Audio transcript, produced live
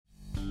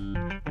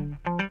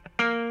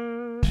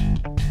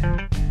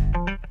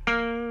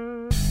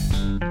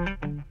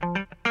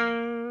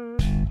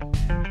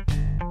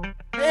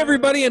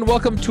everybody, and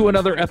welcome to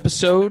another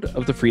episode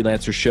of the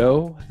Freelancer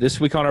Show. This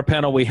week on our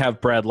panel, we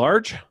have Brad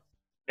Large.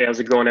 Hey, how's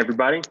it going,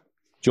 everybody?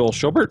 Joel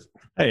Schobert.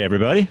 Hey,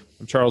 everybody.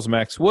 I'm Charles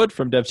Max Wood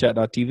from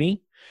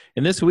devchat.tv.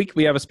 And this week,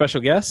 we have a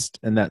special guest,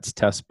 and that's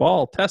Tess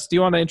Ball. Tess, do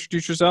you want to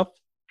introduce yourself?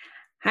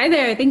 Hi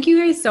there. Thank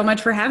you guys so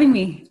much for having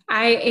me.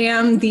 I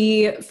am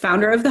the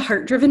founder of the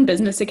Heart Driven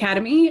Business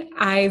Academy.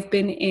 I've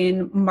been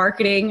in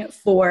marketing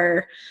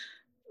for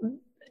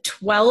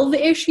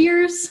 12-ish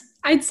years,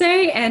 I'd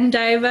say, and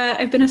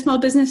I've been a small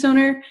business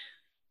owner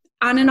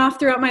on and off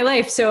throughout my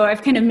life. So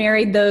I've kind of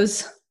married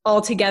those all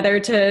together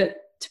to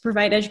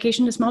provide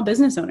education to small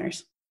business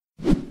owners.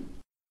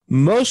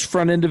 Most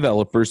front-end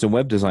developers and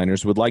web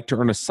designers would like to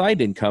earn a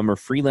side income or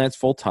freelance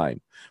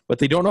full-time, but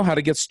they don't know how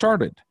to get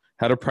started,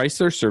 how to price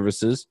their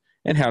services,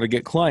 and how to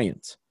get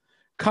clients.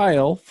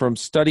 Kyle from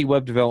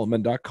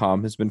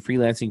studywebdevelopment.com has been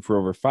freelancing for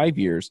over 5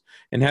 years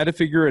and had to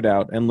figure it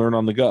out and learn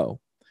on the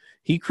go.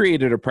 He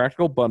created a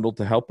practical bundle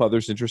to help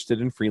others interested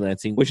in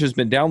freelancing, which has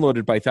been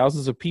downloaded by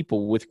thousands of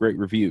people with great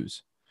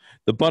reviews.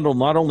 The bundle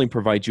not only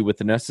provides you with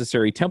the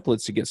necessary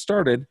templates to get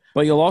started,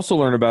 but you'll also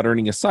learn about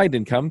earning a side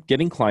income,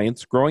 getting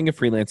clients, growing a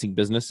freelancing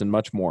business, and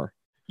much more.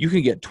 You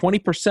can get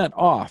 20%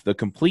 off the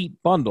complete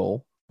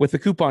bundle with the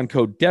coupon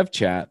code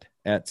DevChat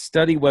at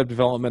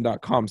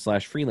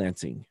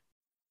studywebdevelopment.com/freelancing.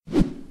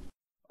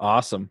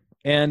 Awesome.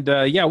 And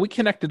we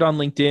connected on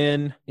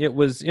LinkedIn. It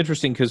was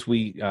interesting because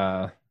we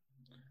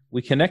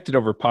connected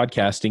over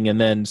podcasting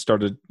and then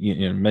started,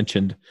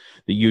 mentioned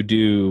that you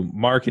do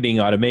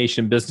marketing,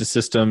 automation, business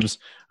systems.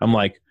 I'm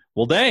like,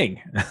 well,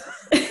 dang,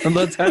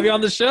 let's have you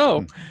on the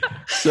show.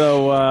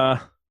 So,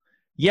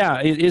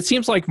 it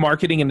seems like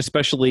marketing and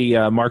especially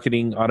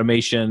marketing,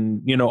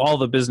 automation, all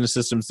the business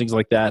systems, things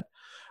like that.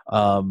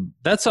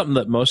 That's something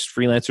that most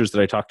freelancers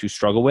that I talk to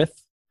struggle with.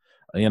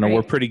 Right.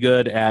 We're pretty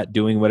good at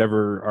doing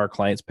whatever our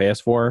clients pay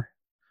us for.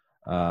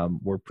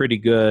 We're pretty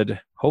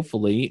good,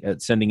 hopefully,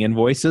 at sending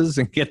invoices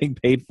and getting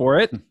paid for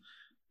it.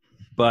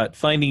 But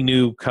finding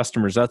new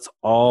customers, that's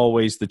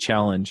always the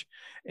challenge.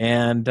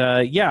 And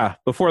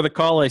before the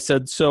call, I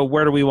said, so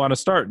where do we want to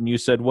start? And you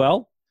said,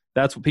 well,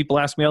 that's what people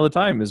ask me all the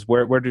time is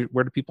where do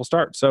people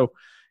start? So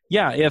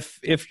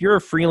if you're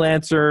a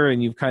freelancer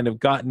and you've kind of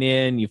gotten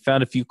in, you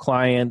found a few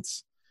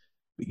clients,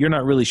 but you're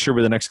not really sure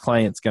where the next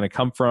client's going to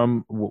come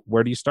from,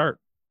 where do you start?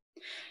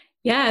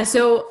 Yeah,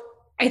 so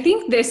I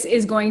think this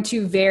is going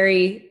to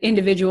vary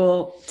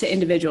individual to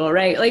individual,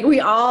 right? Like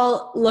we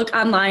all look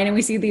online and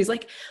we see these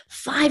like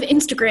 5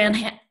 Instagram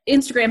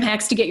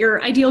hacks to get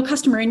your ideal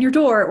customer in your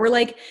door, or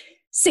like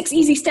 6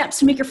 easy steps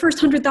to make your first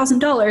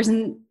 $100,000.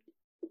 And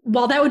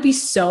while that would be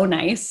so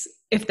nice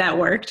if that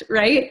worked,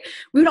 right?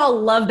 We would all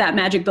love that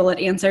magic bullet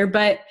answer,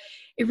 but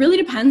it really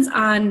depends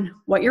on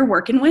what you're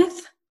working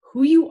with,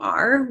 who you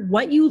are,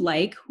 what you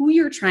like, who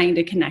you're trying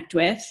to connect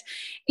with,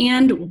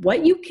 and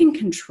what you can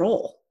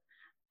control.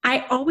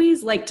 I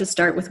always like to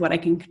start with what I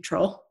can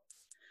control.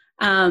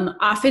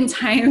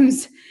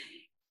 Oftentimes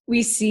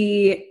we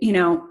see,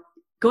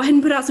 go ahead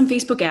and put out some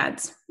Facebook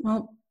ads.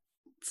 Well,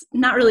 it's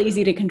not really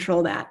easy to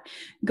control that.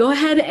 Go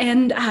ahead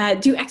and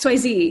do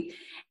XYZ.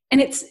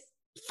 And it's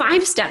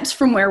 5 steps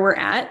from where we're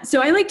at.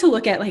 So I like to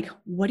look at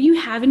what do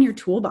you have in your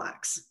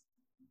toolbox?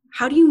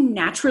 How do you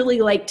naturally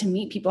like to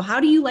meet people?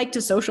 How do you like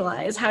to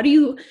socialize? How do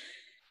you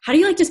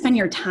like to spend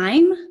your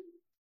time?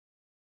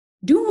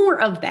 Do more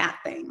of that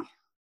thing.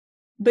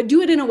 But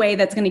do it in a way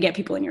that's going to get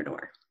people in your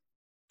door.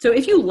 So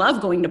if you love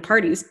going to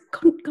parties,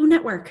 go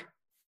network.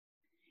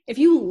 If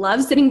you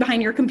love sitting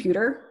behind your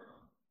computer,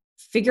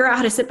 figure out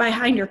how to sit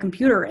behind your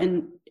computer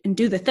and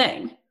do the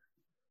thing.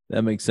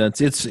 That makes sense.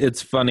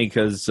 It's funny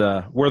because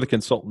we're the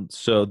consultants,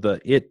 so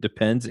the "it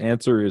depends"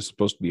 answer is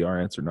supposed to be our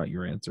answer, not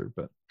your answer.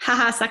 But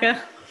haha, sucker.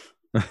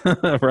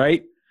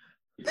 Right?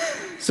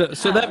 So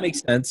that makes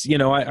sense.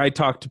 I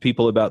talk to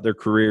people about their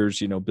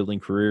careers,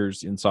 building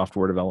careers in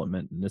software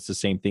development. And it's the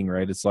same thing,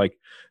 right? It's like,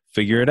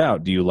 figure it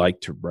out. Do you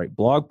like to write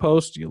blog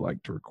posts? Do you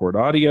like to record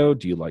audio?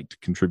 Do you like to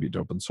contribute to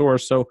open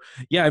source? So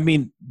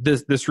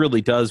this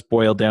really does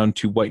boil down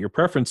to what your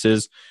preference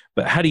is,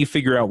 but how do you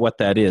figure out what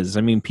that is?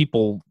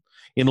 People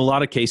in a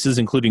lot of cases,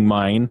 including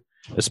mine,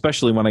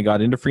 especially when I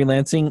got into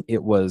freelancing,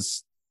 it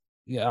was,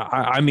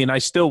 I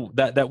still,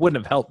 that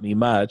wouldn't have helped me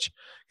much.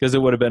 Because it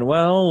would have been,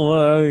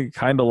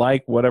 kind of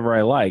like whatever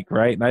I like,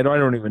 right? And I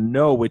don't even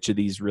know which of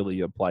these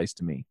really applies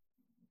to me.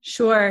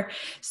 Sure.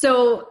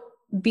 So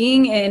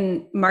being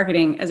in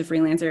marketing as a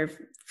freelancer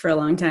for a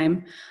long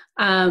time,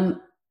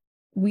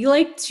 we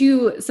like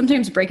to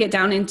sometimes break it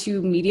down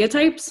into media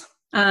types.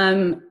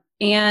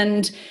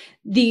 And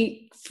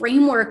the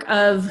framework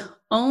of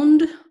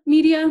owned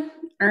media,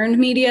 earned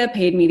media,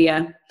 paid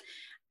media,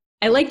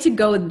 I like to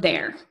go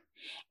there.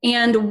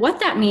 And what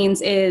that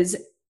means is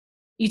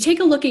you take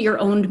a look at your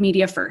owned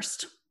media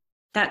first.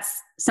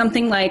 That's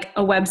something like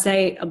a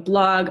website, a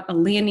blog, a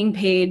landing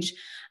page,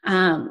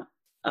 a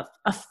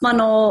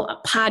funnel,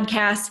 a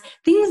podcast,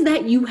 things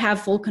that you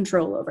have full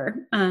control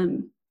over.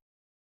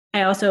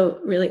 I also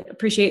really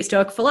appreciate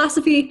Stoic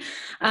philosophy.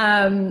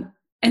 And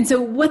so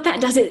what that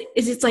does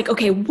is it's like,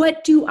 okay,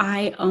 what do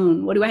I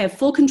own? What do I have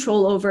full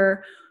control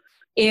over?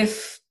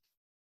 if,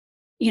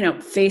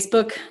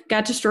 Facebook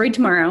got destroyed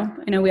tomorrow,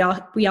 I know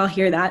we all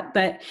hear that,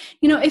 but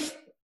if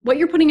what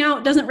you're putting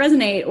out doesn't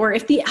resonate, or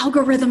if the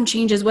algorithm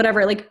changes,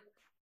 whatever, like,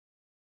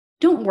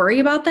 don't worry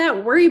about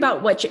that. Worry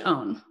about what you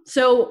own.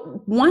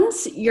 So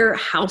once your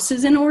house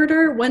is in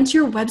order, once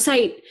your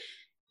website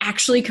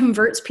actually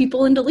converts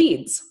people into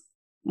leads,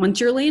 once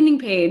your landing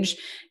page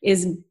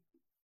is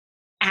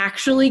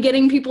actually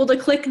getting people to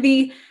click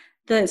the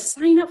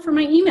sign up for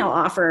my email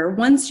offer,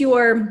 once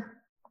your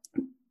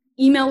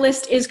email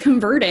list is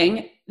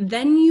converting,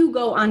 then you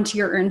go onto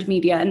your earned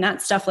media, and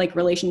that's stuff like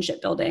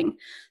relationship building,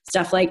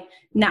 stuff like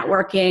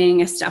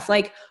networking, stuff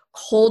like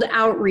cold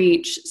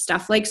outreach,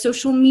 stuff like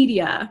social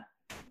media.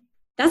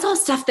 That's all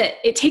stuff that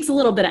it takes a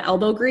little bit of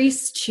elbow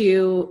grease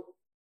to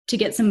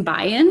get some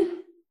buy-in.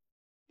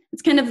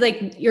 It's kind of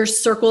like your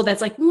circle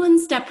that's like one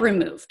step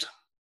removed.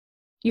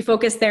 You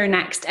focus there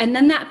next. And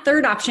then that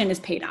third option is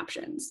paid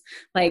options,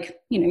 like,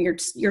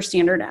 your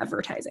standard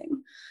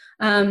advertising.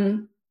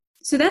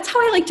 So that's how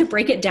I like to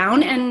break it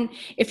down. And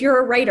if you're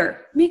a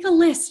writer, make a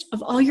list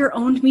of all your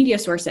owned media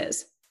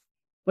sources.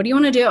 What do you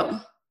want to do?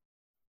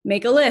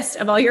 Make a list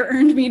of all your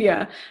earned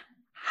media.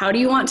 How do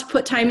you want to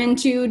put time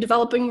into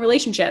developing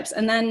relationships?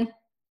 And then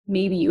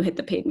maybe you hit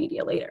the paid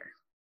media later.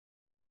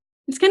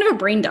 It's kind of a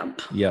brain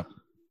dump. Yeah.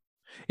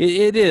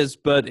 It is,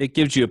 but it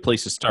gives you a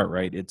place to start,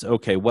 right? It's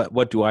okay.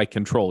 What do I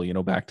control?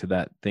 Back to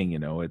that thing,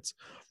 it's,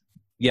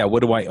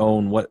 what do I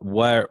own?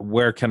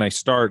 Where can I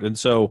start? And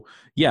so,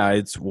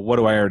 it's what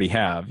do I already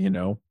have,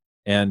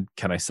 and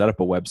can I set up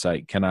a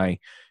website? Can I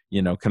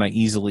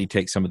easily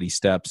take some of these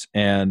steps?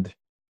 And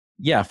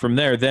from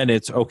there, then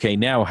it's okay.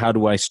 Now, how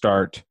do I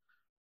start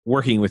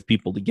working with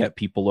people to get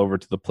people over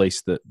to the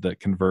place that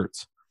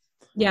converts?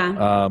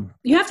 Yeah.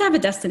 You have to have a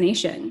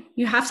destination.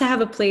 You have to have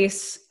a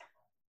place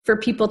for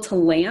people to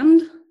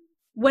land,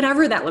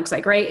 whatever that looks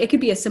like, right? It could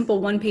be a simple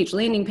one-page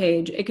landing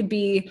page. It could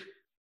be,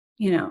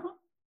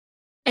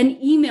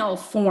 an email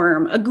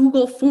form, a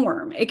Google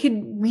form. It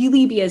could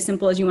really be as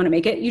simple as you want to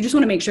make it. You just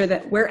want to make sure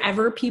that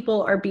wherever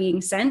people are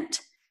being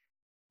sent,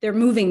 they're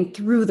moving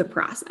through the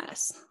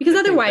process. Because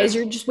otherwise,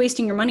 you're just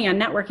wasting your money on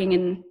networking,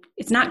 and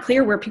it's not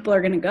clear where people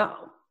are going to go.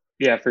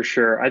 Yeah, for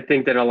sure. I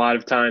think that a lot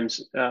of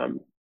times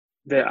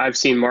that I've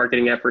seen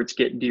marketing efforts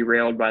get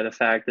derailed by the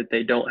fact that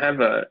they don't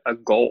have a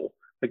goal.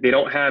 Like, they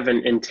don't have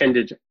an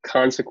intended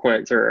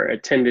consequence or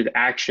intended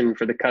action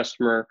for the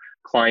customer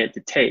client to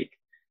take.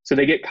 So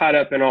they get caught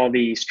up in all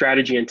the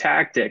strategy and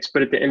tactics.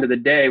 But at the end of the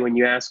day, when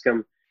you ask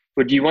them,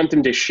 do you want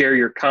them to share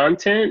your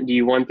content? Do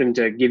you want them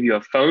to give you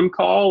a phone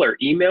call or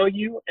email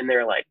you? And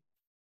they're like,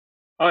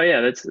 oh yeah,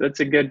 that's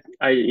a good,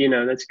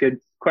 that's a good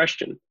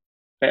question.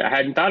 I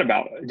hadn't thought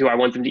about it. Do I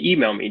want them to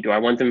email me? Do I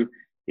want them,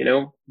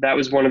 that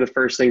was one of the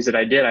first things that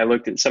I did. I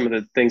looked at some of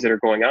the things that are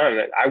going on,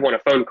 and I want a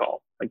phone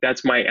call. Like,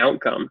 that's my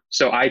outcome.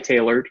 So I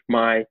tailored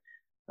my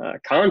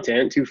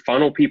content to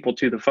funnel people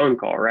to the phone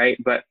call, right?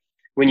 But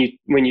when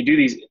you do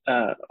these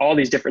all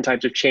these different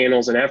types of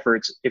channels and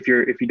efforts, if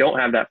you don't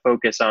have that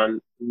focus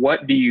on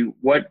what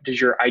does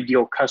your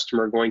ideal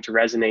customer going to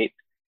resonate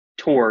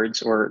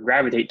towards or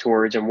gravitate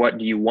towards, and what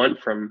do you want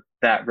from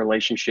that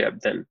relationship,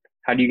 then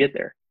how do you get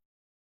there,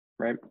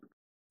 right?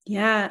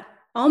 Yeah,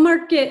 all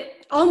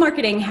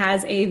marketing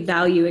has a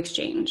value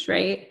exchange,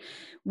 right?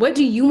 What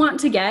do you want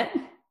to get,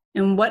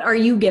 and what are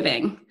you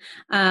giving?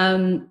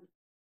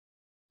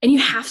 And you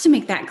have to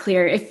make that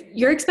clear. If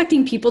you're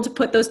expecting people to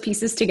put those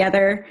pieces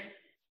together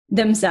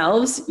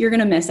themselves, you're going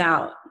to miss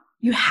out.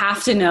 You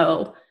have to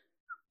know,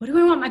 what do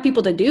I want my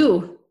people to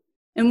do?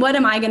 And what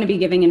am I going to be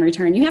giving in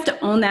return? You have to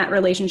own that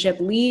relationship,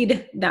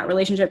 lead that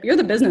relationship. You're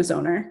the business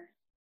owner.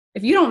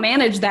 If you don't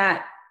manage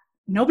that,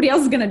 nobody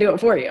else is going to do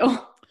it for you.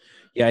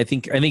 Yeah, I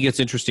think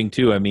it's interesting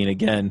too. I mean,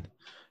 again,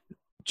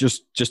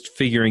 just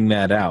figuring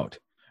that out.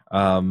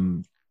 How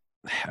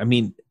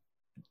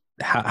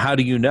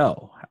do you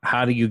know?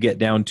 How do you get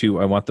down to,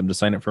 I want them to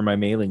sign up for my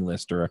mailing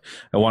list, or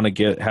I want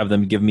to have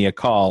them give me a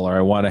call, or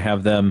I want to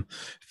have them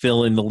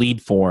fill in the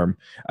lead form?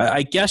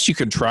 I guess you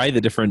could try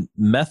the different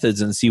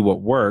methods and see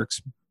what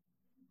works,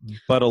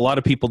 but a lot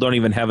of people don't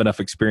even have enough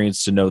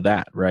experience to know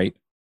that, right?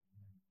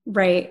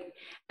 Right.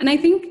 And I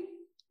think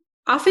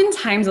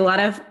oftentimes a lot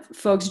of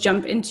folks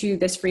jump into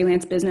this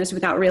freelance business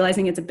without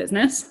realizing it's a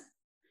business,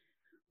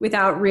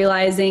 without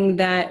realizing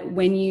that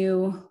when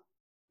you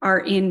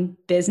are in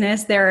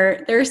business,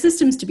 there are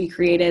systems to be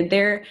created.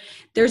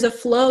 There's a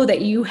flow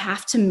that you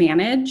have to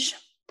manage.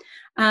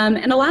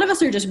 And a lot of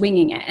us are just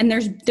winging it. And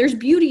there's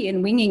beauty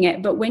in winging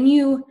it. But when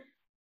you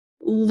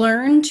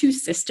learn to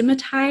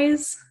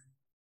systematize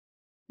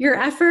your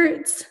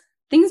efforts,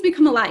 things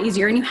become a lot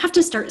easier, and you have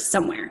to start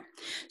somewhere.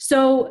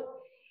 So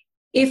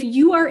if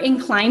you are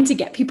inclined to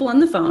get people on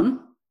the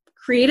phone,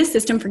 create a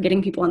system for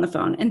getting people on the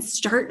phone and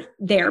start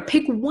there.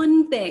 Pick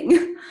one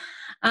thing.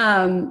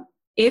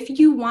 If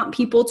you want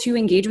people to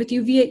engage with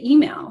you via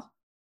email,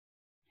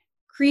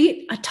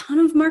 create a ton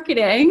of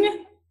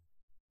marketing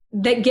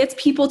that gets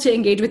people to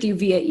engage with you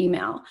via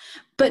email.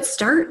 But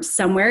start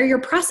somewhere. Your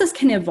process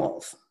can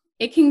evolve.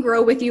 It can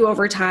grow with you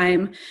over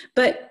time,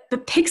 but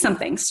pick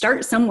something.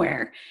 Start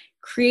somewhere.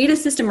 create a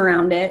system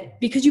around it,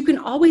 because you can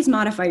always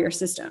modify your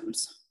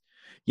systems.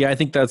 Yeah, I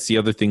think that's the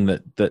other thing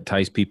that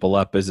ties people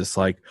up is it's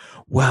like,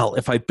 well,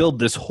 if I build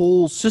this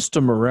whole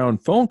system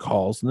around phone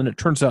calls and then it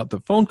turns out the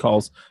phone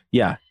calls,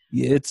 yeah,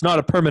 it's not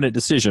a permanent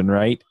decision,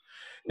 right?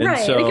 And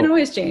Right. It can so,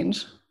 always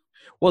change.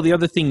 well, the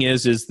other thing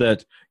is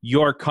that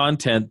your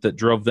content that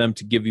drove them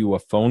to give you a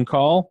phone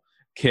call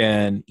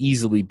can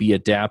easily be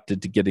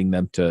adapted to getting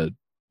them to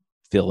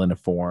fill in a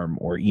form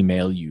or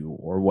email you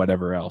or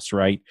whatever else,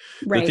 right?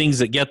 The Right. things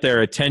that get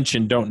their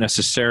attention don't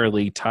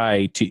necessarily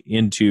tie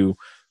into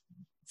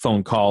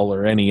phone call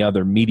or any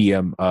other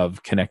medium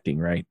of connecting,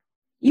 right?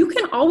 You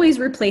can always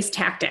replace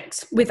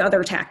tactics with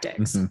other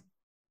tactics. Mm-hmm.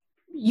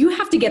 You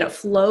have to get a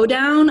flow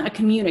down, a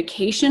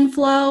communication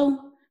flow,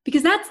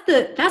 because that's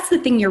the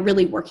thing you're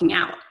really working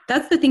out.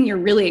 That's the thing you're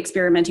really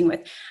experimenting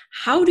with.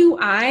 How do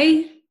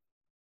I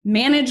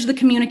manage the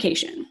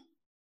communication?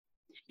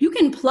 You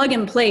can plug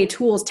and play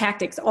tools,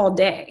 tactics all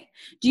day.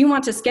 Do you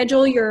want to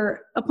schedule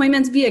your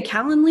appointments via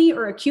Calendly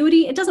or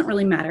Acuity? It doesn't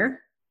really matter.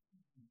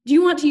 Do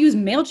you want to use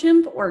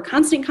MailChimp or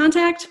Constant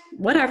Contact?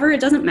 Whatever, it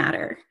doesn't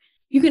matter.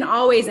 You can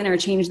always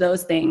interchange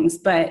those things,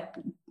 but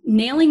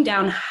nailing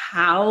down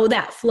how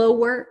that flow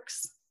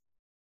works,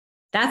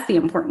 that's the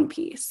important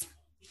piece.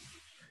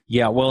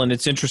 Yeah, well, and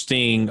it's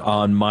interesting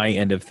on my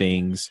end of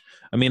things.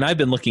 I mean, I've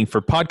been looking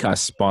for podcast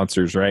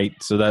sponsors, right?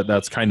 So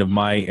that's kind of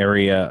my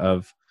area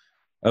of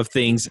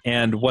things.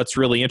 And what's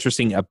really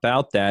interesting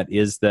about that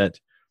is that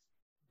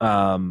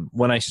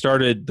when I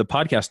started the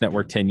podcast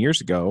network 10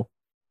 years ago,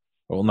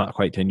 well, not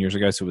quite 10 years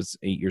ago, so it was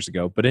 8 years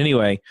ago. But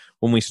anyway,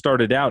 when we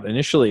started out,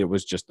 initially it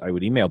was just I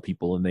would email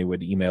people and they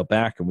would email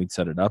back and we'd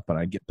set it up and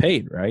I'd get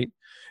paid, right?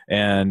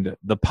 And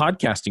the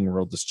podcasting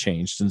world has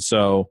changed. And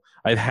so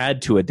I've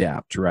had to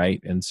adapt, right?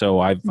 And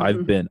so I've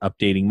been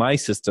updating my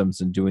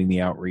systems and doing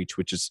the outreach,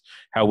 which is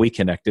how we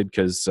connected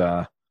because,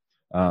 I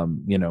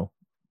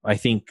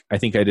think I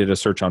did a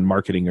search on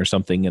marketing or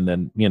something. And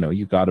then,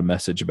 you got a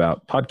message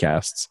about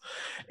podcasts.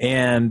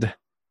 And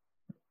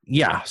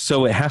yeah,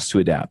 so it has to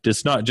adapt.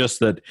 It's not just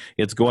that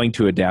it's going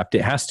to adapt,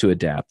 it has to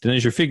adapt. And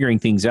as you're figuring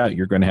things out,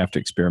 you're going to have to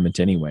experiment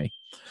anyway.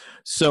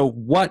 So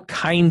what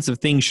kinds of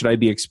things should I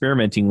be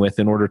experimenting with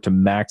in order to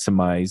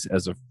maximize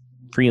as a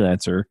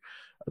freelancer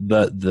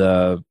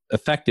the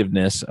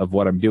effectiveness of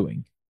what I'm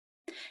doing?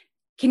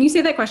 Can you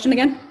say that question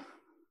again?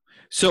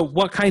 So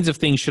what kinds of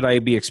things should I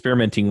be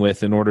experimenting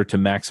with in order to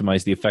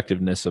maximize the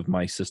effectiveness of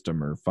my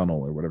system or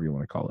funnel or whatever you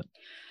want to call it?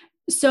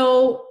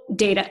 So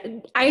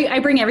data, I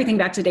bring everything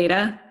back to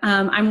data.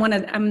 I'm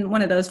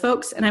one of those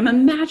folks, and I'm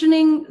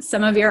imagining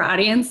some of your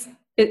audience,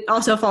 it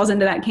also falls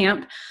into that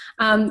camp.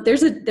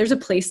 There's a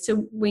place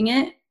to wing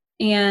it,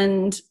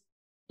 and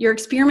your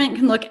experiment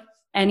can look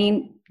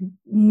any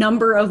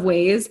number of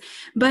ways.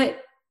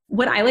 But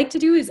what I like to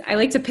do is I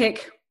like to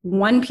pick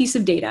one piece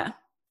of data,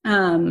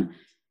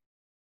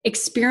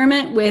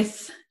 experiment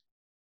with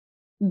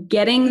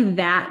getting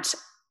that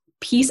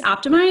piece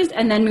optimized,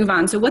 and then move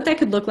on. So what that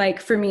could look like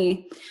for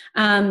me,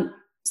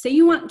 say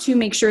you want to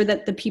make sure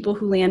that the people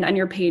who land on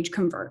your page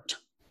convert.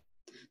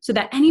 So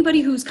that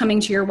anybody who's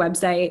coming to your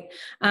website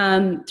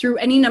through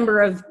any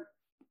number of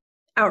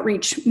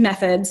outreach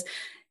methods,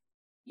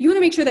 you want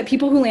to make sure that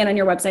people who land on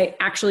your website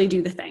actually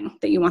do the thing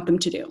that you want them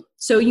to do.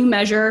 So you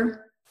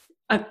measure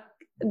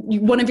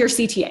one of your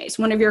CTAs,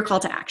 one of your call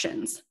to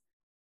actions.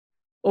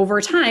 Over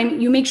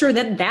time, you make sure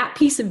that that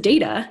piece of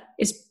data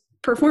is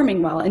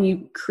performing well, and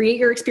you create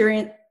your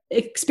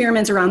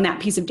experiments around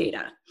that piece of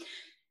data.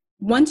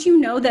 Once you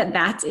know that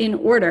that's in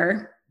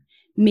order,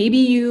 maybe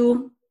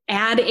you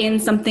add in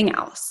something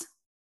else.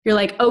 You're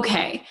like,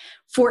 okay,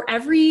 for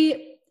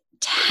every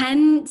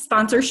 10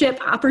 sponsorship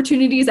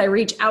opportunities I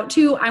reach out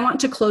to, I want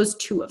to close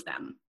 2 of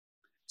them.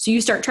 So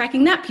you start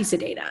tracking that piece of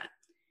data.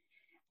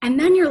 And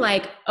then you're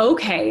like,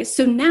 okay,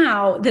 so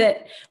now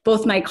that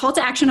both my call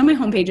to action on my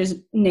homepage is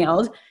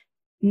nailed,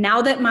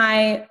 now that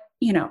my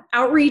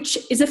outreach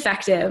is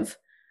effective,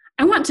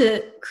 I want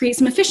to create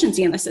some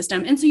efficiency in the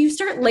system. And so you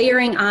start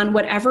layering on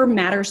whatever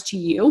matters to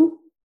you.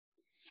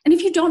 And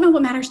if you don't know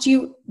what matters to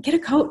you, get a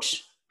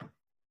coach.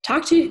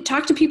 Talk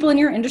to people in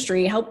your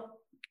industry, help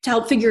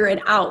figure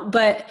it out.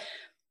 But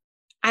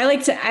I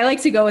like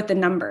to go with the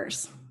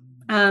numbers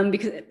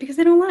because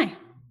they don't lie.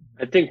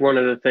 I think one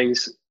of the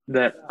things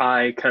that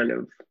I kind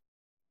of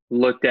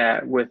looked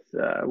at with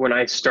when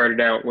I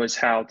started out was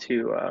how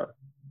to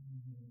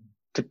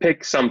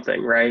pick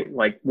something, right?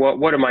 Like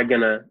what am I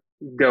gonna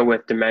go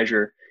with to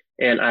measure?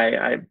 And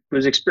I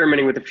was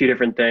experimenting with a few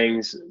different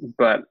things,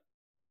 but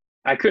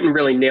I couldn't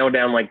really nail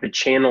down like the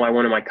channel I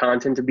wanted my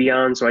content to be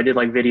on. So I did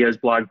like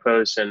videos, blog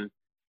posts, and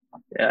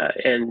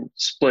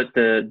split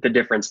the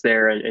difference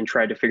there and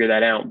tried to figure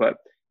that out. But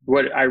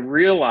what I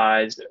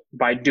realized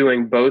by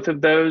doing both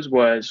of those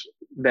was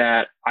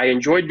that I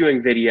enjoyed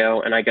doing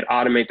video and I could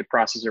automate the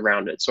process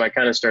around it. So I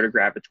kind of started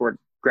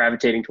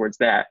gravitating towards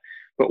that.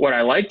 But what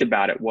I liked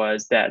about it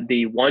was that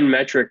the one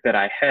metric that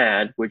I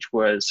had, which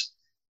was,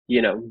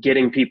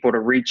 getting people to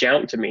reach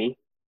out to me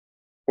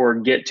or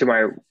get to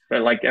my,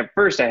 like at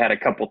first I had a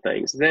couple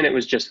things, then it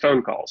was just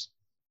phone calls.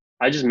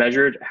 I just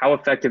measured how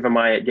effective am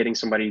I at getting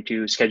somebody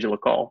to schedule a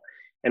call.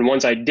 And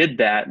once I did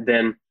that,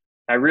 then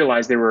I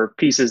realized there were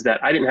pieces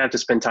that I didn't have to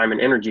spend time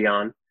and energy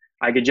on.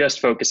 I could just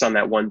focus on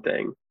that one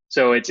thing.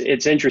 So it's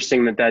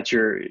interesting that that's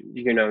your,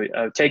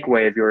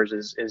 takeaway of yours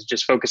is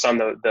just focus on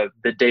the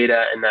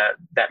data and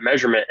that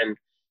measurement.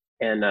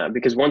 And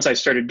because once I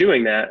started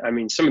doing that, I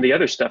mean, some of the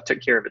other stuff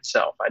took care of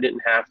itself. I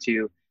didn't have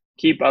to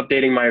keep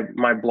updating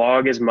my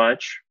blog as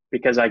much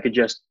because I could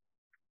just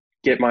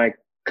get my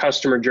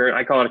customer journey.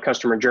 I call it a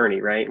customer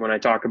journey, right? When I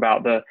talk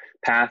about the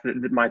path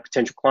that my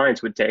potential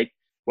clients would take,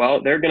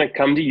 well, they're going to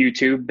come to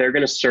YouTube, they're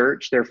going to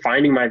search, they're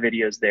finding my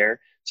videos there.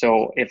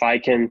 So if I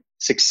can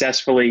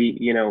successfully,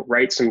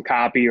 write some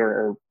copy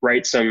or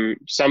write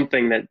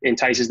something that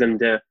entices them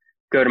to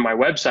go to my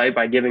website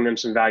by giving them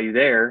some value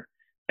there,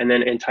 and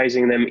then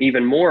enticing them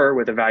even more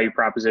with a value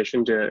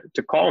proposition to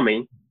call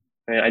me.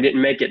 And I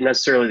didn't make it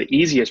necessarily the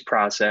easiest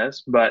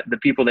process, but the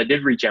people that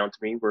did reach out to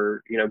me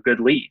were, good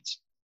leads.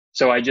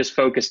 So I just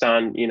focused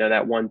on,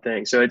 that one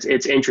thing. So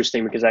it's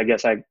interesting because I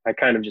guess I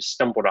kind of just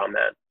stumbled on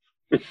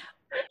that.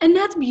 And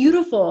that's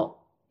beautiful.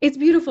 It's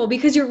beautiful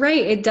because you're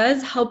right. It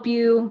does help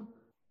you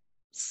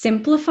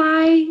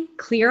simplify,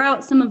 clear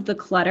out some of the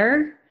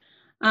clutter.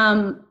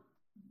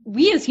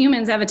 We as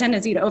humans have a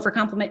tendency to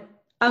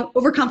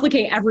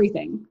overcomplicate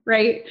everything,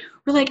 right?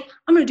 We're like,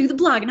 I'm going to do the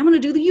blog and I'm going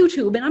to do the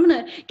YouTube and I'm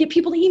going to get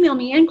people to email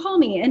me and call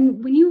me.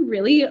 And when you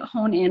really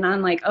hone in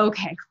on like,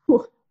 okay,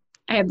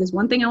 I have this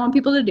one thing I want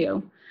people to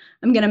do.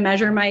 I'm going to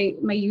measure my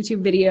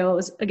YouTube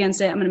videos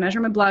against it. I'm going to measure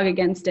my blog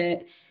against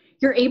it.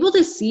 You're able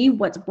to see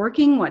what's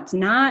working, what's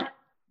not.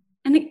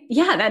 And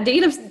that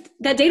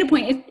data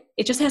point,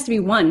 it just has to be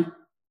one.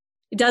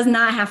 It does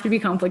not have to be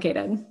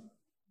complicated.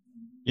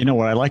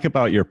 What I like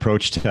about your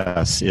approach,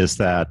 Tess, is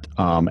that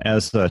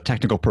as a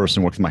technical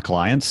person working with my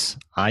clients,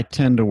 I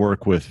tend to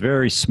work with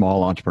very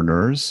small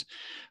entrepreneurs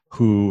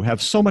who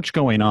have so much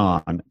going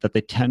on that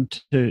they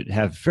tend to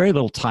have very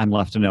little time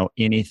left to know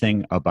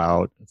anything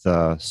about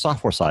the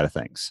software side of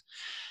things.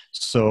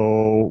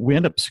 So we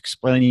end up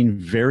explaining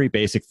very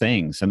basic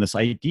things, and this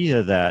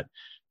idea that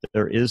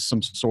there is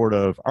some sort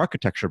of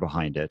architecture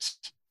behind it,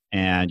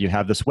 and you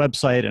have this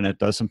website and it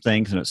does some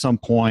things, and at some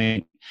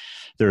point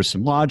there's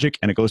some logic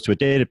and it goes to a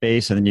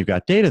database, and then you've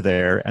got data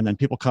there, and then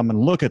people come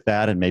and look at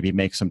that and maybe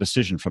make some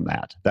decision from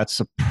that. That's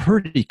a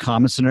pretty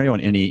common scenario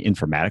in any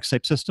informatics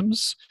type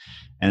systems,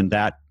 and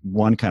that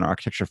one kind of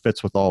architecture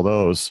fits with all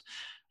those.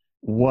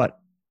 What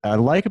I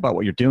like about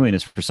what you're doing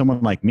is, for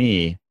someone like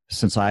me,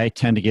 since I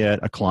tend to get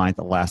a client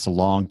that lasts a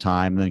long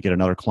time and then get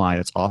another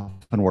client, it's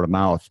often word of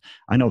mouth,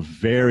 I know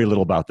very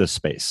little about this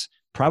space,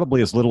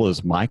 probably as little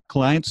as my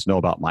clients know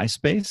about my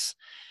space.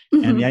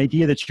 Mm-hmm. And the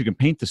idea that you can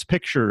paint this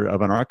picture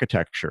of an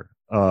architecture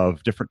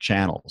of different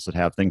channels that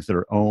have things that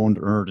are owned,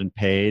 earned, and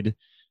paid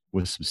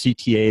with some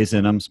CTAs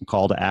in them, some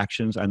call to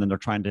actions, and then they're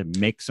trying to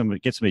get somebody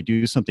to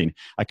do something.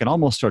 I can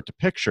almost start to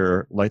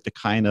picture like the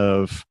kind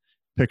of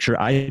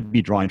picture I'd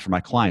be drawing for my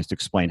clients to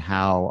explain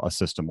how a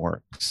system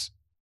works.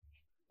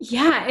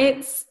 Yeah,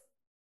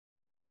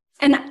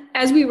 and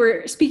as we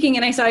were speaking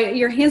and I saw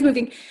your hands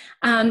moving,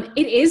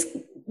 it is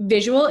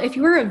visual. If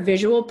you are a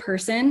visual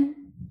person,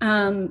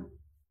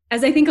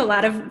 as I think a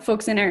lot of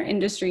folks in our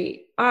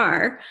industry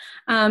are,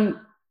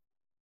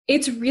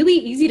 it's really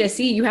easy to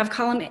see. You have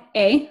column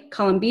A,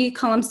 column B,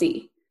 column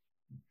C.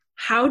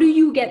 How do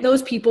you get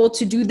those people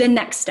to do the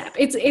next step?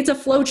 It's a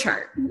flow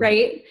chart,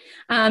 right?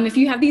 If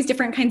you have these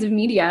different kinds of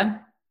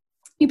media,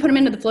 you put them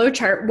into the flow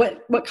chart,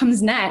 what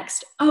comes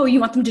next? Oh, you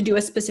want them to do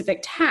a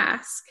specific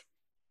task.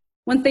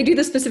 Once they do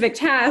the specific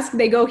task,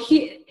 they go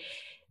here,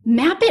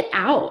 map it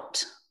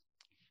out.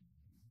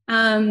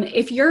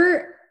 If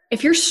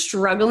you're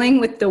struggling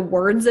with the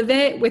words of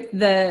it, with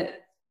the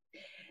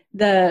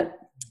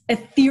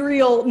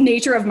ethereal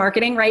nature of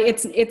marketing, right?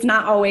 It's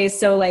not always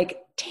so like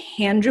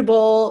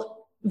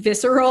tangible,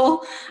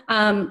 visceral.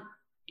 Map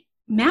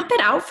it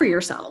out for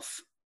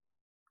yourself.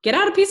 Get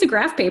out a piece of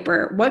graph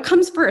paper. What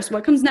comes first?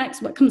 What comes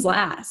next? What comes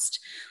last?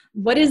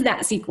 What is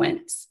that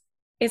sequence?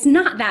 It's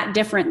not that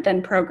different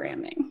than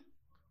programming.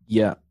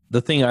 Yeah.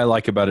 The thing I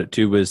like about it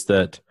too is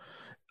that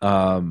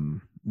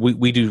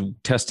we do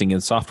testing in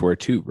software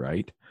too,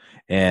 right?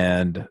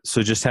 And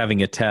so just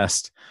having a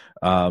test,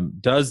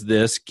 does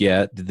this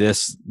get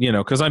this,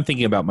 because I'm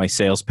thinking about my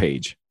sales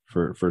page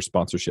for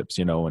sponsorships,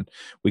 and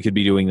we could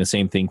be doing the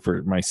same thing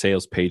for my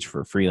sales page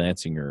for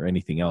freelancing or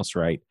anything else,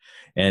 right?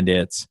 And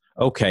it's,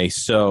 okay,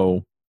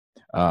 so,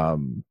 how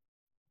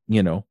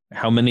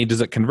many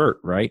does it convert,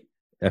 right?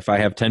 If I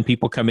have 10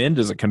 people come in,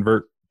 does it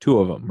convert 2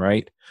 of them,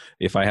 right?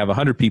 If I have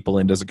 100 people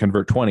in, does it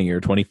convert 20 or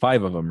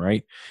 25 of them,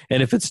 right?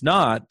 And if it's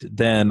not,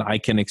 then I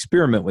can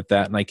experiment with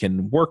that and I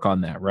can work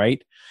on that,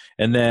 right?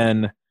 And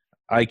then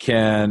I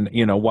can,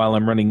 while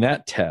I'm running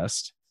that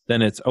test,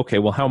 then it's, okay,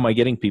 well, how am I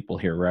getting people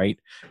here, right?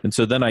 And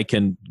so then I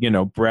can,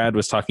 Brad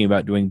was talking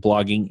about doing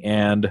blogging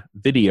and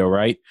video,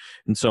 right?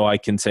 And so I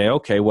can say,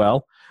 okay,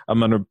 well, I'm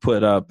going to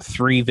put up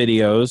 3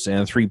 videos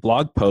and 3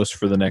 blog posts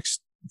for the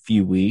next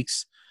few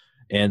weeks.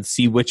 and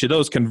see which of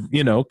those can,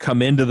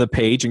 come into the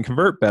page and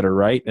convert better,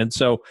 right? And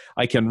so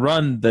I can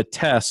run the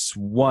tests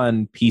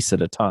one piece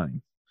at a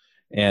time.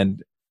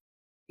 And,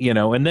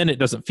 and then it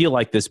doesn't feel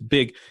like this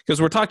big, because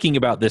we're talking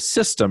about this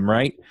system,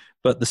 right?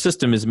 But the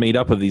system is made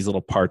up of these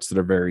little parts that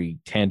are very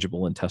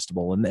tangible and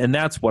testable. And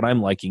that's what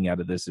I'm liking out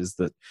of this, is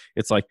that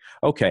it's like,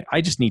 okay,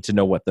 I just need to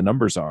know what the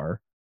numbers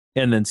are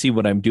and then see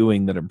what I'm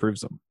doing that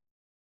improves them.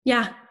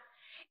 Yeah.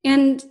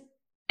 And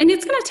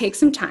it's going to take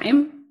some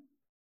time,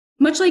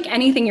 much like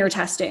anything you're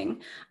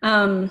testing.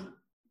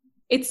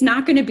 It's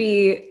not going to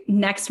be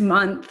next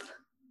month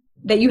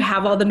that you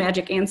have all the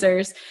magic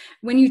answers.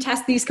 When you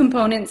test these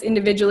components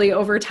individually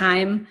over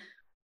time,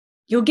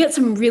 you'll get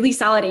some really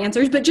solid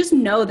answers, but just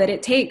know that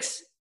it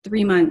takes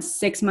 3 months,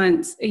 6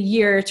 months, a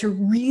year to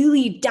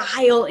really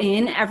dial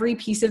in every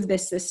piece of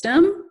this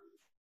system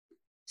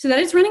so that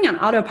it's running on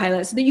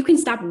autopilot so that you can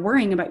stop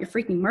worrying about your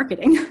freaking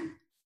marketing.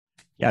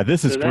 Yeah,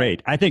 this is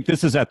great. I think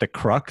this is at the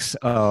crux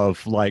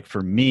of, like,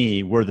 for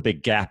me, where the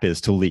big gap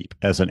is to leap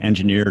as an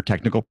engineer,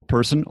 technical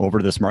person over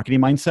to this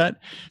marketing mindset.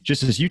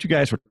 Just as you two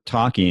guys were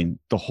talking,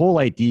 the whole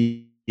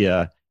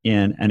idea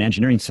in an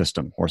engineering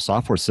system or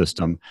software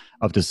system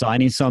of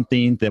designing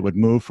something that would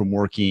move from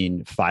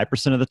working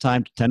 5% of the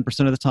time to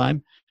 10% of the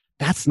time,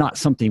 that's not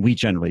something we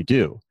generally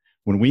do.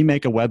 When we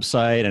make a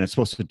website and it's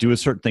supposed to do a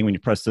certain thing when you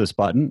press this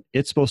button,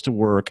 it's supposed to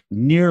work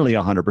nearly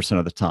 100%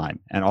 of the time.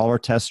 And all our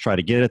tests try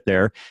to get it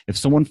there. If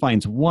someone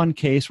finds one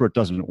case where it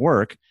doesn't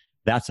work,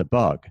 that's a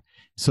bug.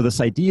 So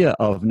this idea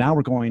of now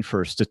we're going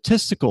for a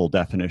statistical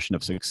definition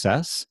of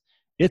success,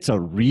 it's a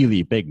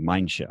really big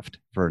mind shift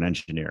for an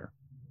engineer.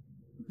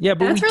 Yeah,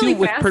 but that's we really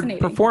do it with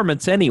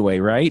performance anyway,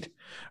 right?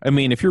 I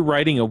mean, if you're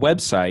writing a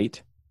website,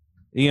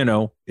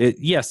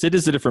 yes, it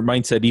is a different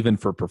mindset even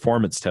for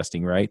performance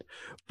testing, right?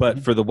 But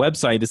for the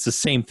website, it's the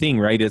same thing,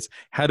 right? It's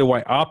how do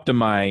I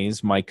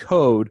optimize my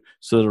code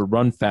so that it'll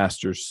run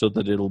faster, so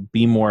that it'll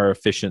be more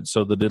efficient,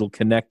 so that it'll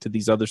connect to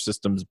these other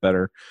systems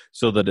better,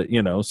 so that it,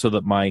 so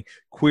that my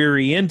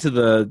query into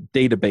the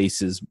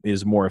database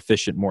is more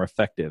efficient, more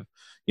effective,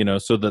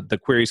 so that the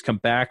queries come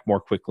back more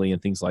quickly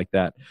and things like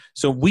that.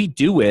 So we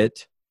do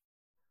it.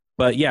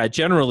 But yeah,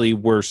 generally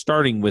we're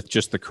starting with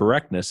just the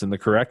correctness, and the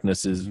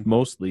correctness is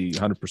mostly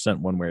 100%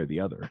 one way or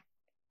the other.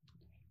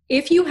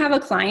 If you have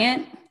a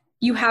client,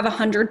 you have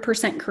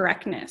 100%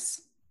 correctness.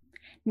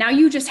 Now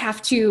you just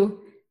have to,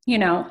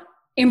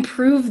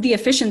 improve the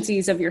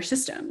efficiencies of your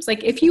systems.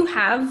 Like if you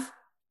have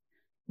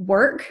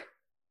work,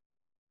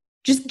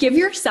 just give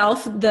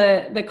yourself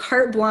the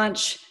carte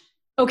blanche.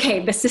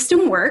 Okay, the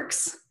system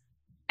works,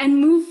 and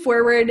move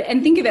forward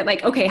and think of it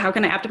like, okay, how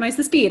can I optimize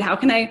the speed? How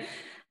can I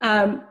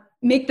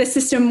make the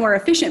system more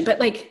efficient? But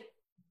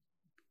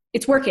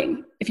it's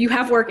working. If you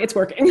have work, it's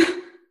working.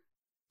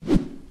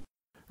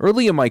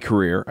 Early in my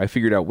career, I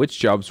figured out which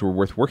jobs were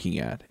worth working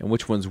at and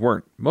which ones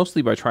weren't,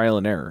 mostly by trial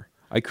and error.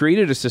 I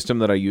created a system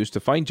that I used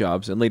to find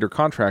jobs and later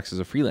contracts as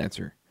a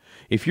freelancer.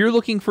 If you're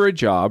looking for a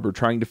job or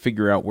trying to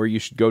figure out where you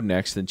should go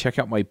next, then check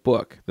out my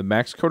book, The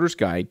Max Coder's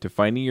Guide to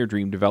Finding Your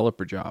Dream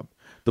Developer Job.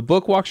 The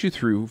book walks you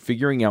through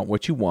figuring out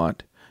what you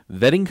want,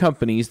 vetting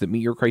companies that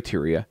meet your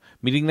criteria,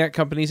 meeting that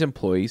company's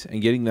employees,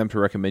 and getting them to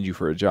recommend you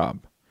for a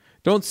job.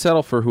 Don't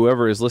settle for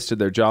whoever has listed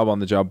their job on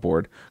the job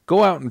board.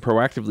 Go out and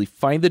proactively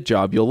find the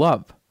job you'll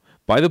love.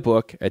 Buy the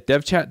book at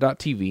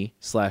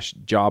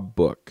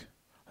devchat.tv/jobbook.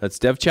 That's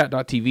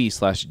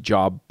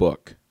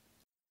devchat.tv/jobbook.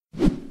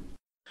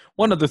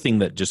 One other thing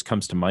that just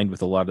comes to mind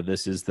with a lot of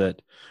this is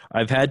that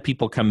I've had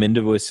people come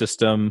into a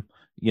system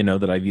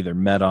that I've either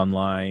met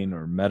online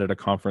or met at a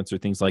conference or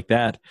things like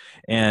that.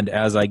 And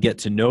as I get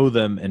to know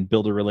them and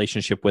build a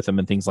relationship with them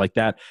and things like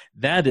that,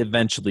 that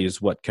eventually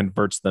is what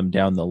converts them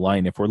down the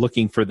line if we're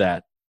looking for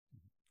that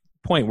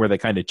point where they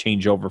kind of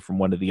change over from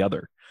one to the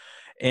other.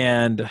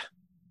 And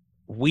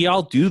we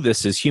all do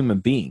this as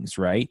human beings,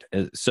 right?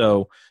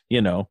 So,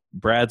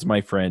 Brad's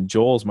my friend,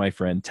 Joel's my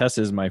friend, Tess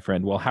is my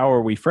friend. Well, how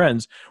are we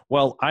friends?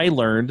 Well, I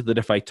learned that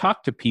if I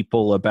talk to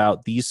people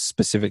about these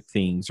specific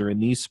things or in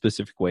these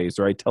specific ways,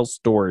 or I tell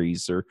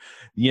stories or,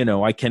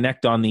 I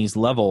connect on these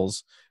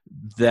levels,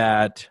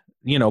 that,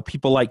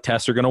 people like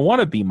Tess are going to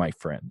want to be my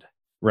friend.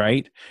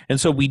 Right.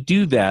 And so we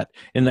do that.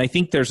 And I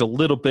think there's a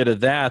little bit of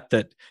that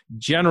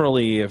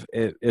generally,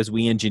 as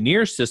we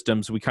engineer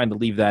systems, we kind of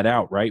leave that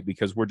out, right?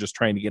 Because we're just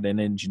trying to get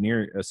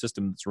a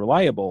system that's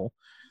reliable.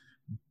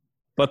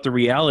 But the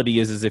reality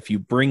is if you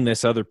bring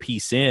this other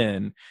piece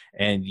in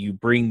and you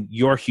bring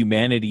your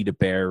humanity to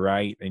bear,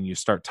 right? And you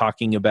start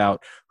talking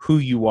about who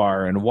you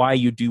are and why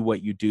you do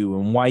what you do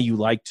and why you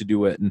like to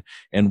do it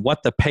and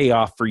what the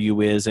payoff for you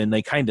is. And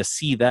they kind of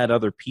see that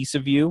other piece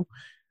of you.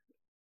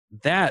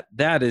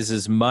 That is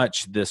as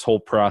much this whole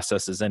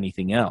process as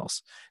anything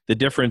else. The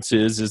difference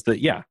is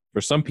that, yeah,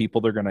 for some people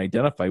they're going to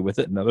identify with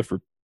it, and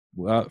for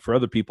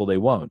other people they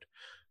won't.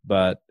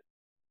 But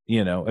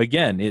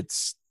again,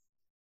 it's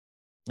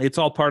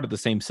all part of the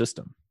same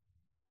system.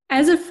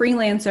 As a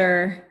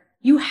freelancer,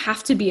 you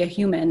have to be a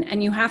human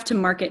and you have to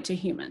market to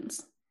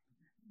humans.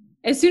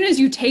 As soon as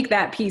you take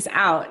that piece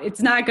out,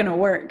 it's not going to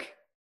work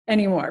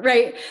anymore,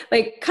 right?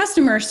 Like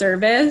customer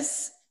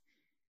service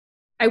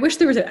I wish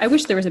there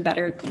was a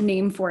better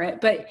name for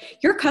it, but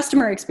your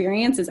customer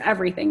experience is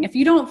everything. If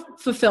you don't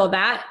fulfill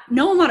that,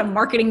 no amount of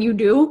marketing you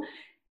do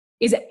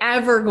is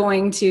ever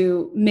going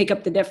to make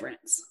up the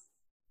difference.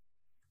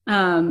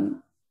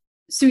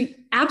 So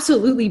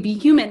absolutely be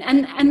human.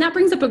 And that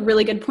brings up a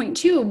really good point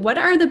too. What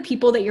are the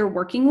people that you're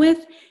working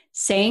with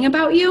saying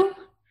about you?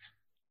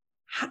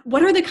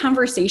 What are the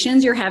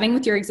conversations you're having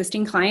with your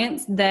existing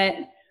clients that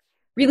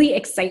really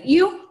excite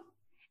you?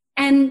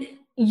 And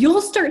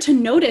you'll start to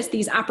notice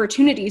these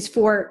opportunities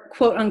for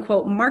quote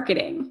unquote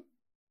marketing.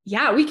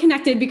 Yeah, we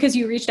connected because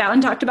you reached out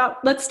and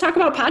let's talk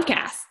about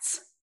podcasts.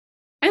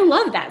 I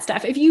love that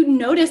stuff. If you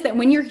notice that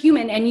when you're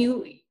human and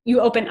you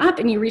open up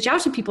and you reach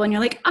out to people and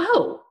you're like,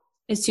 oh,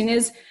 as soon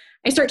as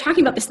I start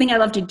talking about this thing I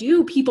love to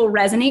do, people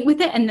resonate with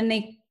it and then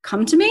they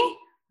come to me.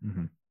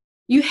 Mm-hmm.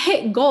 You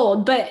hit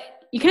gold, but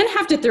you kind of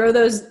have to throw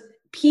those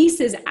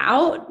pieces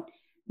out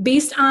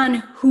based on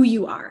who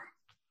you are.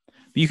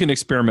 You can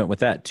experiment with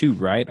that too,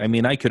 right? I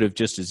mean, I could have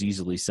just as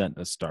easily sent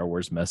a Star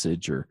Wars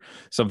message or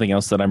something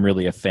else that I'm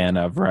really a fan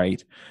of,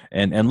 right?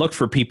 And look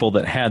for people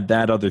that had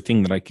that other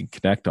thing that I could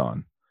connect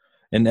on.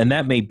 And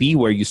that may be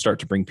where you start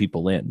to bring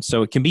people in.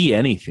 So it can be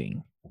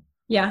anything.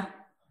 Yeah.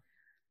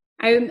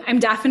 I'm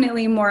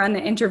definitely more on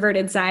the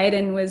introverted side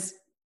and was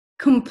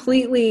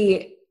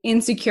completely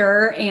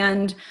insecure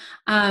and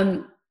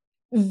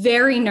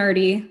very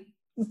nerdy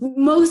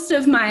most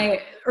of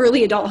my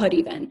early adulthood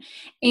even.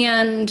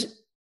 And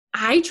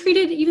I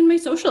treated even my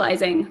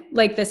socializing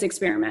like this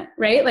experiment,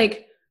 right?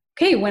 Like,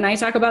 okay, when I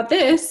talk about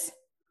this,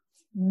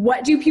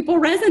 what do people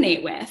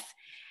resonate with?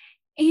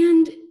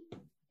 And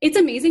it's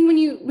amazing when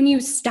you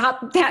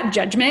stop that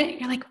judgment,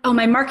 you're like, oh,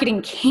 my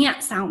marketing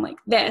can't sound like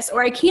this,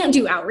 or I can't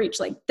do outreach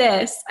like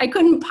this. I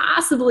couldn't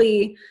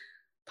possibly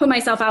put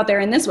myself out there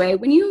in this way.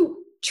 When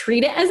you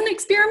treat it as an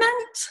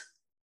experiment,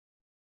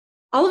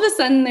 all of a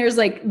sudden there's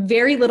like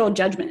very little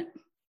judgment.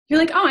 You're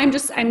like, oh, I'm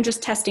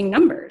just testing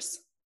numbers.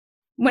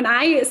 When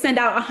I send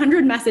out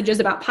 100 messages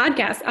about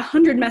podcasts,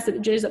 100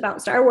 messages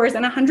about Star Wars,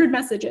 and 100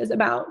 messages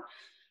about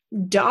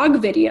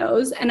dog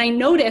videos, and I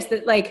notice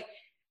that like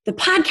the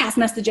podcast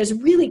messages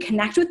really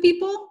connect with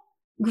people,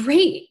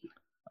 great.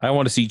 I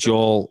want to see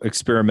Joel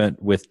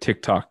experiment with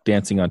TikTok,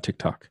 dancing on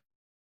TikTok.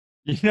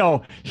 You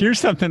know, here's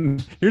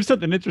something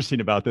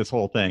interesting about this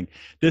whole thing.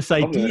 This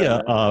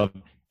idea of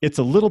it's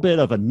a little bit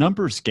of a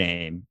numbers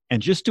game,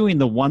 and just doing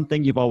the one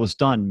thing you've always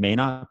done may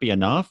not be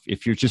enough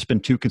if you've just been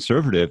too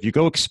conservative. You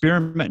go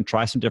experiment and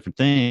try some different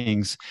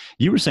things.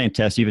 You were saying,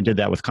 Tess, you even did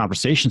that with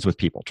conversations with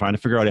people, trying to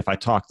figure out if I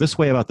talk this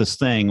way about this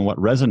thing, what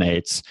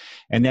resonates.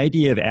 And the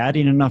idea of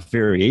adding enough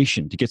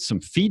variation to get some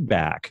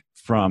feedback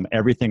from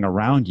everything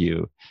around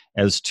you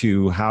as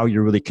to how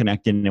you're really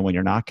connecting and when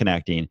you're not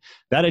connecting,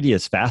 that idea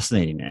is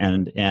fascinating.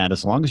 And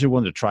as long as you're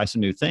willing to try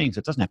some new things,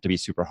 it doesn't have to be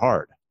super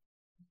hard.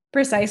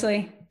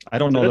 Precisely. I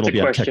don't know that it'll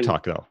be on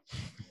TikTok though.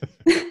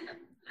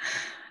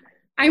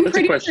 I'm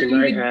pretty sure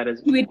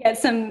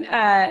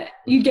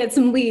you'd get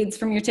some leads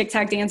from your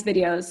TikTok dance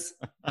videos.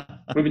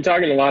 We've been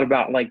talking a lot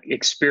about like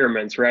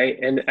experiments, right?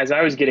 And as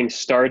I was getting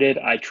started,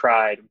 I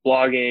tried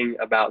blogging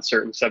about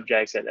certain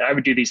subjects, and I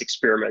would do these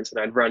experiments and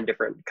I'd run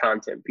different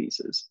content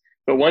pieces.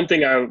 But one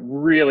thing I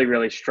really,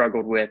 really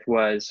struggled with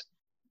was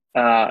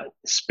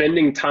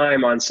spending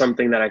time on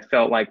something that I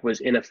felt like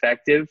was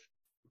ineffective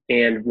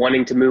and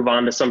wanting to move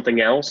on to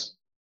something else,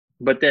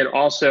 but then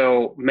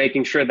also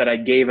making sure that I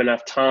gave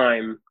enough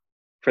time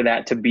for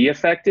that to be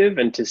effective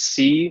and to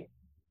see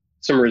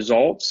some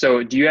results.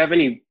 So do you have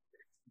any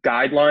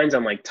guidelines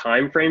on like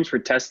timeframes for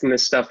testing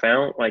this stuff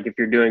out? Like if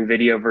you're doing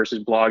video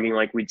versus blogging,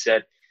 like we'd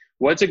said,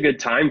 what's a good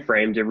time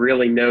frame to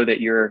really know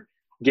that you're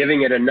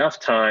giving it enough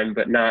time,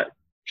 but not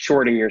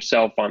shorting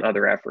yourself on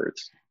other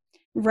efforts?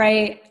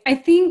 Right. I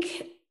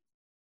think,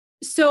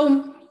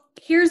 so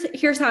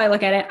here's how I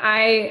look at it.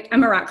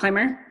 I'm a rock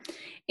climber,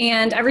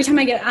 and every time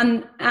I get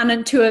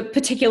onto a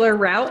particular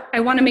route, I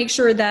want to make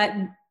sure that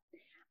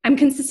I'm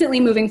consistently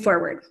moving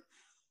forward.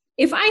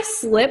 If I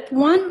slip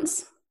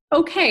once,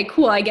 okay,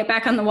 cool. I get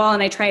back on the wall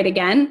and I try it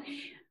again.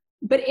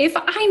 But if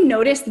I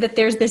notice that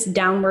there's this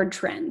downward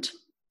trend,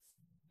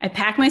 I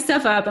pack my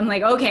stuff up. I'm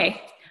like,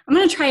 okay, I'm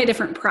going to try a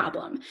different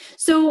problem.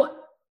 So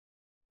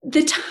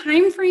the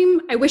time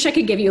frame, I wish I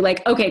could give you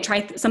like, okay,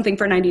 try something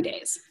for 90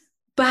 days.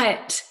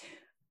 But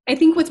I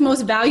think what's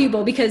most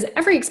valuable, because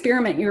every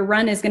experiment you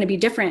run is going to be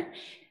different,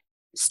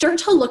 start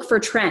to look for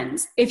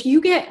trends. If you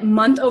get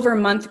month over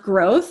month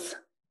growth,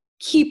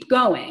 keep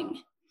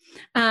going.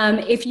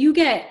 If you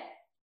get,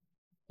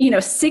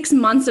 6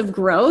 months of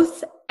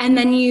growth and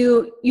then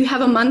you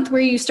have a month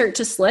where you start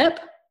to slip,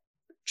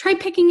 try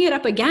picking it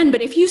up again.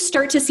 But if you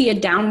start to see a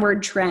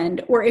downward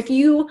trend, or if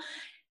you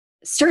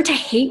start to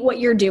hate what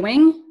you're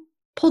doing,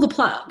 pull the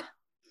plug.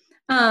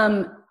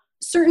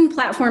 Certain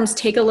platforms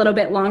take a little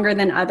bit longer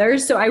than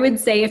others. So I would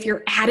say if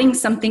you're adding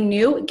something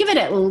new, give it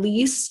at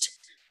least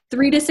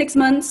 3 to 6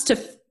 months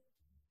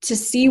to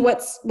see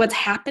what's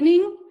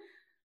happening.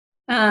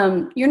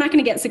 You're not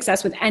going to get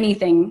success with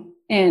anything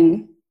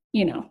in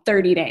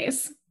 30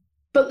 days.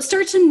 But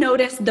start to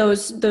notice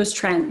those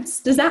trends.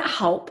 Does that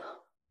help?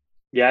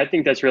 Yeah, I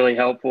think that's really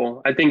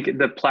helpful. I think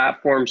the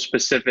platform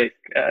specific,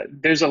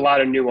 there's a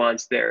lot of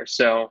nuance there.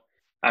 So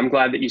I'm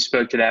glad that you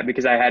spoke to that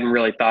because I hadn't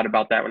really thought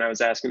about that when I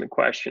was asking the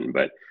question.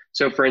 But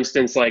so for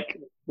instance, like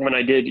when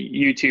I did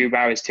YouTube,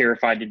 I was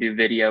terrified to do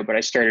video, but I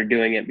started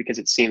doing it because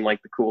it seemed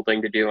like the cool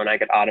thing to do and I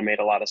could automate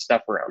a lot of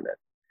stuff around it.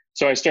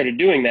 So I started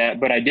doing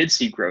that, but I did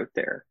see growth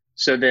there.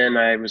 So then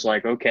I was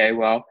like, okay,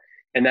 well,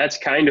 and that's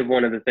kind of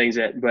one of the things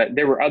but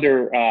there were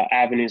other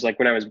avenues. Like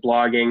when I was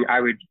blogging,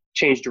 I would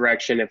change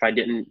direction if I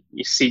didn't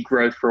see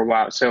growth for a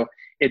while. So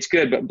it's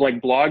good, but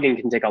like blogging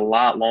can take a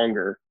lot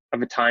longer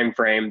of a time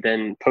frame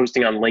than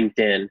posting on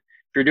LinkedIn. If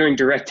you're doing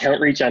direct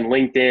outreach on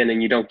LinkedIn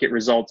and you don't get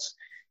results,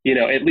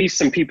 at least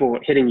some people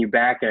hitting you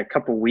back in a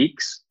couple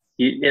weeks,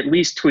 you at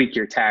least tweak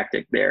your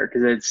tactic there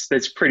because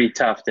that's pretty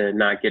tough to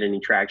not get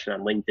any traction on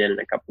LinkedIn in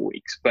a couple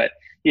weeks. But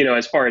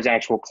as far as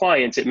actual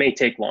clients, it may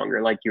take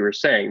longer. Like you were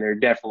saying, there are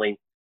definitely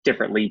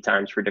different lead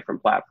times for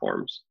different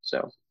platforms.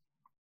 So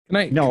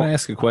can I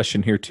ask a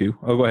question here too?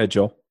 Oh, go ahead,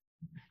 Joel.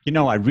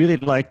 I really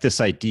like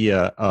this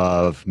idea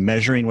of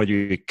measuring whether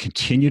you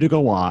continue to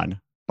go on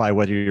by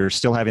whether you're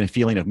still having a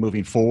feeling of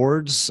moving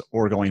forwards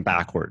or going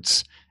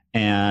backwards.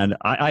 And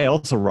I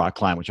also rock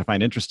climb, which I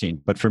find interesting.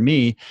 But for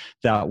me,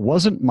 that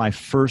wasn't my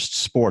first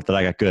sport that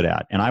I got good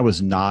at. And I was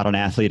not an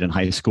athlete in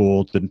high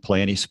school, didn't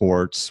play any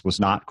sports, was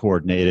not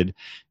coordinated.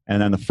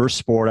 And then the first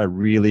sport I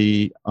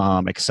really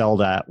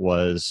excelled at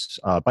was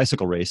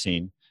bicycle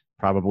racing,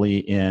 probably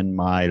in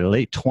my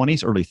late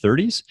 20s, early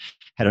 30s.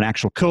 Had an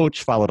actual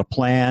coach, followed a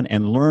plan,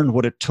 and learned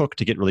what it took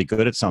to get really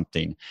good at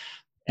something.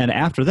 And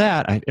after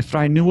that, if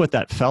I knew what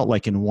that felt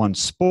like in one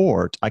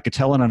sport, I could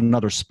tell in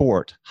another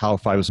sport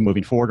if I was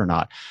moving forward or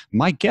not.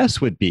 My guess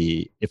would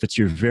be if it's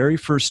your very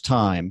first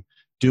time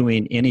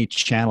doing any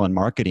channel in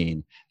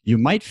marketing, you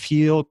might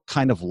feel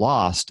kind of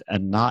lost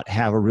and not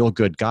have a real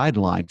good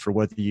guideline for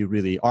whether you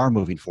really are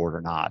moving forward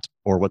or not,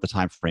 or what the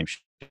time frame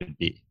should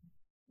be.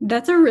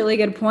 That's a really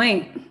good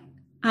point.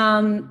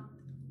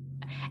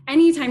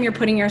 Anytime you're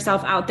putting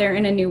yourself out there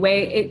in a new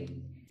way,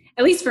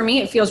 at least for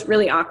me, it feels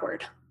really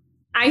awkward.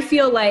 I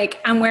feel like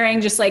I'm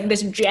wearing just like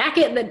this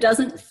jacket that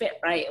doesn't fit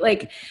right.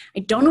 Like I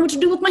don't know what to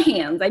do with my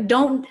hands.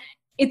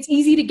 It's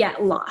easy to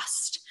get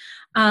lost.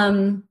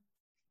 And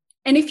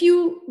if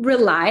you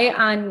rely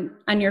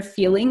on your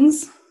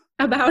feelings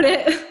about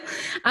it,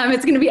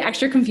 it's going to be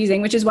extra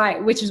confusing, which is why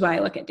I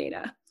look at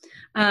data.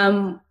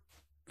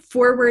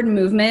 Forward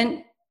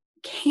movement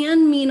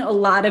can mean a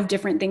lot of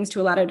different things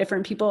to a lot of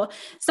different people.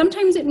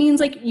 Sometimes it means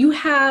like you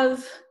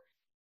have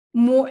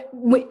more,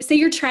 say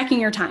you're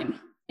tracking your time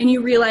and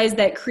you realize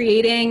that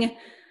doing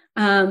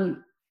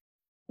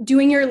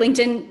your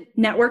LinkedIn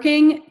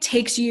networking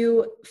takes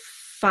you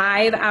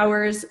 5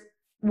 hours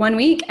one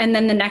week, and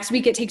then the next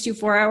week it takes you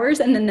 4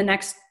 hours, and then the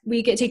next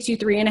week it takes you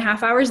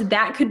 3.5 hours.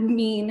 That could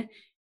mean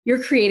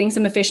you're creating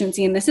some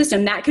efficiency in the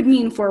system. That could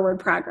mean forward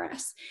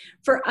progress.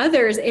 For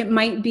others, it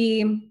might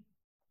be,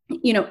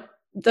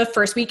 the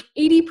first week,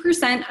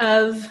 80%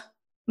 of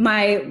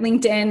my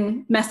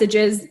LinkedIn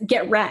messages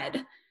get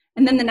read.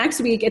 And then the next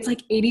week, it's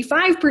like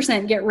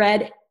 85% get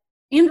read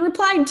and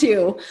replied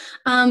to.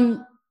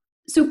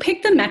 So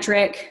pick the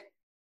metric,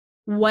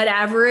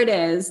 whatever it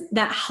is,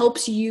 that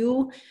helps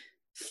you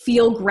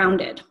feel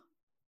grounded,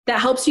 that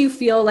helps you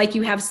feel like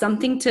you have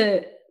something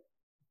to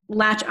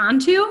latch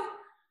onto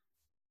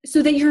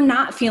so that you're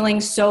not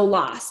feeling so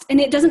lost. And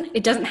it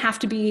doesn't have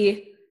to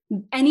be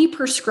any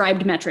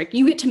prescribed metric.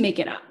 You get to make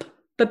it up,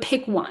 but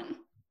pick one.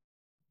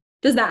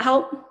 Does that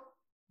help?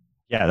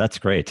 Yeah, that's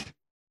great.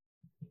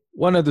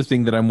 One other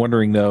thing that I'm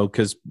wondering though,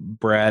 because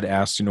Brad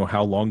asked,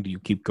 how long do you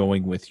keep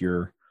going with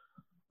your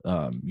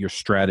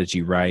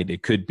strategy, right?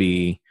 It could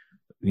be,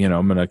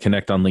 I'm going to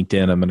connect on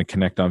LinkedIn. I'm going to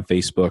connect on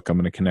Facebook. I'm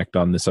going to connect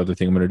on this other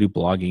thing. I'm going to do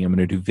blogging. I'm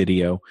going to do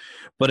video.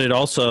 But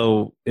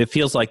it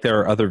feels like there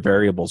are other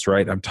variables,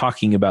 right? I'm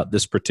talking about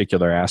this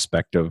particular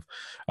aspect of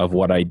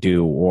what I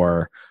do,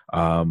 or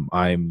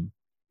I'm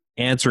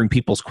answering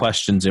people's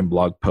questions in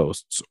blog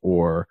posts,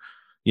 or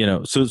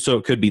so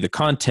it could be the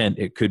content,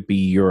 it could be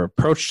your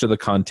approach to the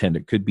content,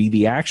 it could be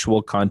the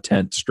actual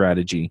content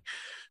strategy.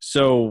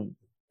 So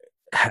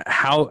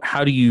how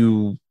do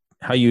you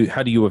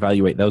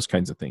evaluate those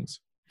kinds of things?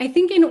 I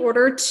think in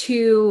order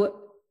to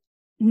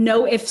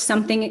know if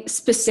something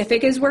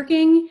specific is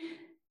working,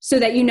 so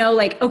that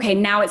okay,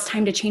 now it's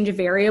time to change a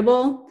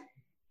variable,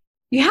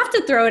 you have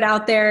to throw it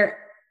out there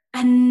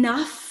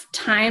enough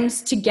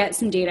times to get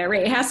some data,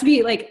 right? It has to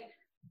be like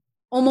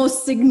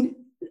almost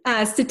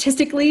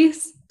statistically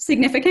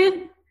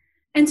significant.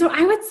 And so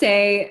I would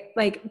say,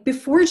 like,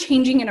 before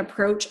changing an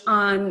approach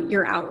on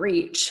your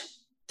outreach,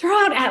 throw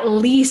out at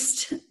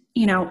least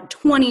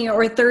 20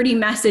 or 30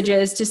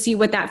 messages to see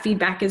what that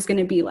feedback is going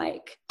to be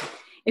like.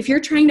 If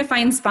you're trying to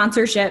find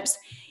sponsorships,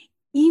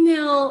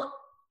 email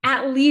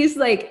at least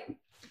like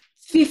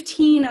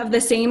 15 of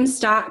the same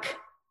stock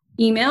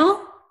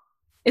email,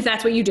 if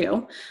that's what you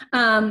do,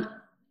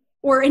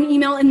 or an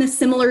email in the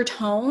similar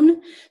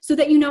tone, so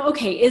that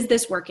okay, is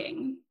this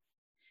working?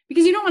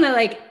 Because you don't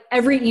want to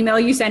every email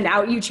you send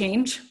out, you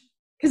change,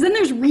 because then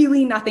there's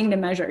really nothing to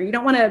measure. You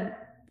don't want to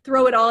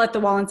throw it all at the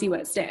wall and see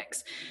what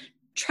sticks.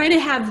 Try to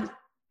have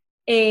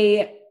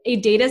a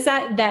data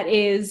set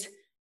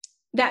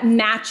that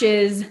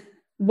matches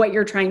what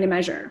you're trying to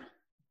measure.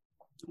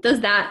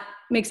 Does that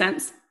make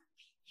sense?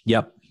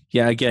 Yep.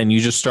 Yeah. Again, you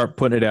just start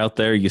putting it out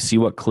there. You see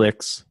what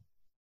clicks,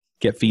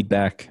 get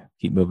feedback,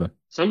 keep moving.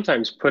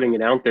 Sometimes putting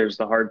it out there is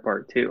the hard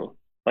part too.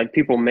 Like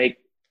people make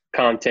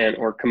content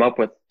or come up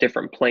with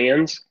different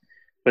plans,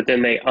 but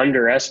then they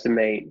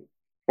overestimate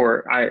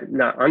how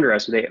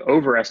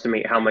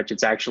much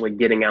it's actually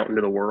getting out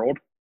into the world.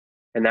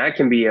 And that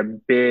can be a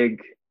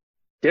big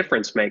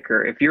difference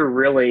maker. If you're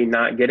really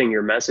not getting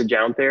your message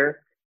out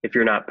there, if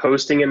you're not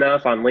posting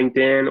enough on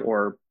LinkedIn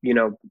or,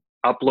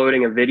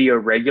 uploading a video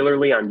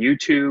regularly on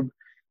YouTube,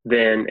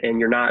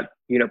 and you're not,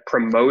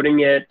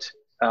 promoting it,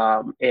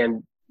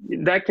 and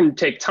that can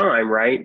take time, right?